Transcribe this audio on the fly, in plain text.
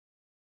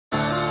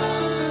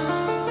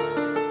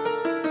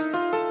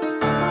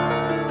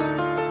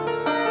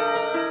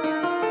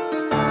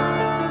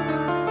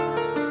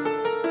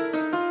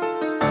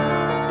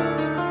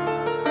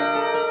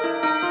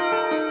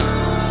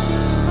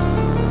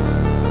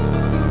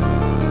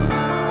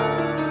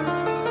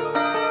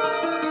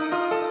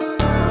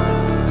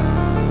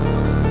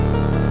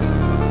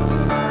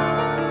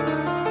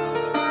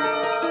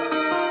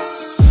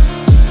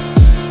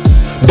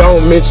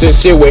mention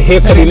shit with him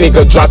till these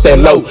niggas drop that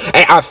low.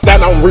 And I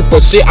stand on Reaper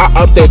shit, I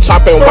up there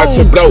chopping, watch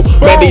it blow.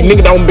 Man, these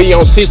niggas don't be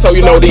on shit, so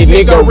you know these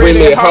niggas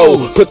really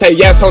hoes. Put their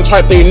ass on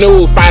track, they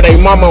new, fight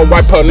they mama,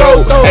 wipe her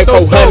nose. Hey,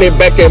 400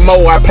 back and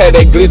more, I pay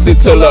that glizzy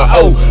till the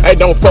O. Hey,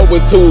 don't fuck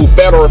with 2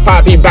 federal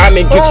 5, he bound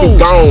to get you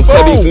gone.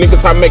 Tell these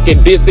niggas I make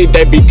it dizzy,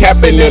 they be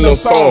capping in them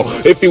song.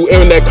 If you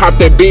in that cop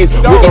that bitch,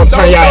 we gon'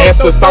 turn your ass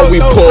to start,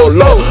 we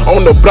pull up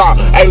on the block.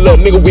 Hey, little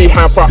nigga, we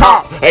high for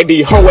ops. Hey,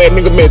 these hoe ass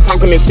nigga been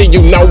talking this shit,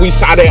 you know we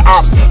shot at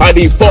ops. Hey,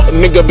 these fuck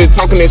nigga been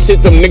talking this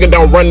shit, them nigga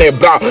don't run that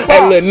block.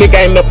 Hey, little nigga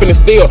ain't up in the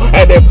steel.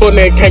 Hey, that foot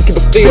nigga can't keep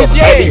it still.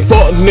 Hey, these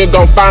fuck nigga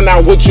gon' find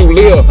out what you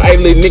live. Hey,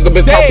 little nigga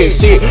been talking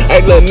shit.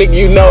 Hey, little nigga,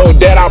 you know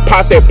that I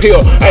pop that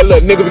pill. Hey,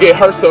 little nigga get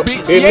hurt up.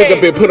 Hey, nigga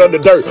been put on the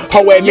dirt.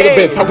 Hoe ass nigga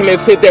been talking that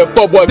shit, that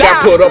fuck boy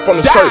got put up on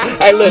the shirt.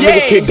 Hey, little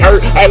nigga kick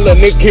dirt. Hey, little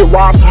nigga kick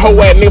Ross. Hoe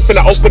ass nigga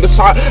finna open the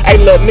shot. Hey,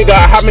 little nigga,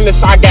 how many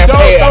shots got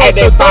had? Hey,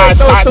 that 5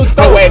 shots.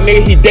 Hoe ass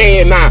nigga, he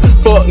dead now.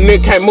 Fuck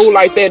nigga can't move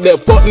like that. The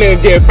fuck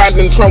nigga get found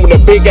in the trunk with a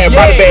big ass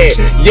body bag.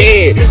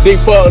 Yeah, these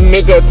fuck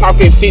nigga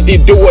talking shit, they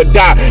do or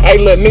die. Hey,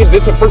 little nigga,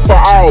 this a free for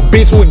all.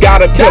 Bitch, we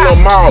gotta kill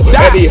them all.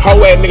 Hey, these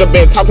hoe ass nigga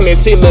been talking that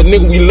shit, little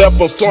nigga, we left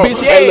for slump.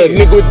 Hey, little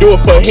nigga, we do it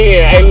for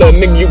him. Hey, little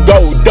nigga, you go,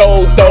 do.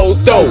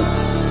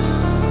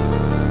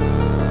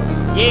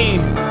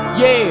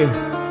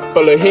 Yeah.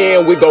 For the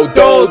hand, we go,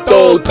 do.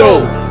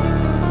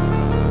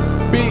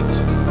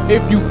 Bitch,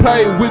 if you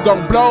play, we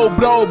gon' blow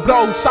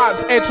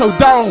shots at your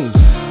dome.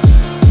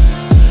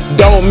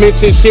 Don't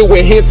mention shit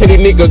with him till these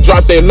niggas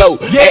drop that low.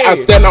 Hey, I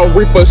stand on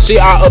Reaper shit,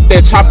 I up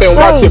there chopping,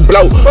 watch it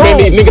blow. Man,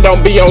 these niggas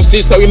don't be on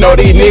shit, so you know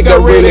these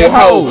niggas really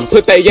hoes.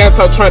 Put their ass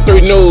on trying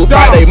 3 new,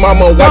 fight they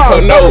mama, wipe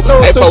her nose.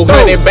 Hey,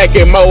 400 back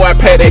and more, I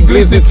pay that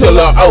glizzy till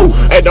the O.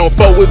 Hey, don't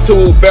fuck with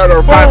 2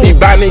 federal 5, he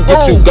bound to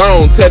get you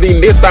gone. Tell these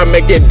niggas stop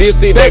making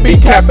dizzy, they be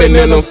capping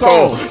in them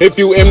songs. If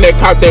you in that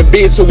cop that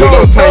bitch, we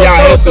gon' turn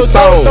y'all ass to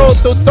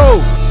stones.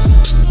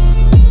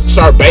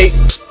 Bape,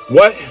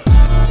 what?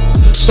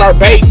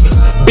 Bape,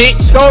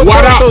 bitch,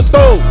 what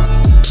up?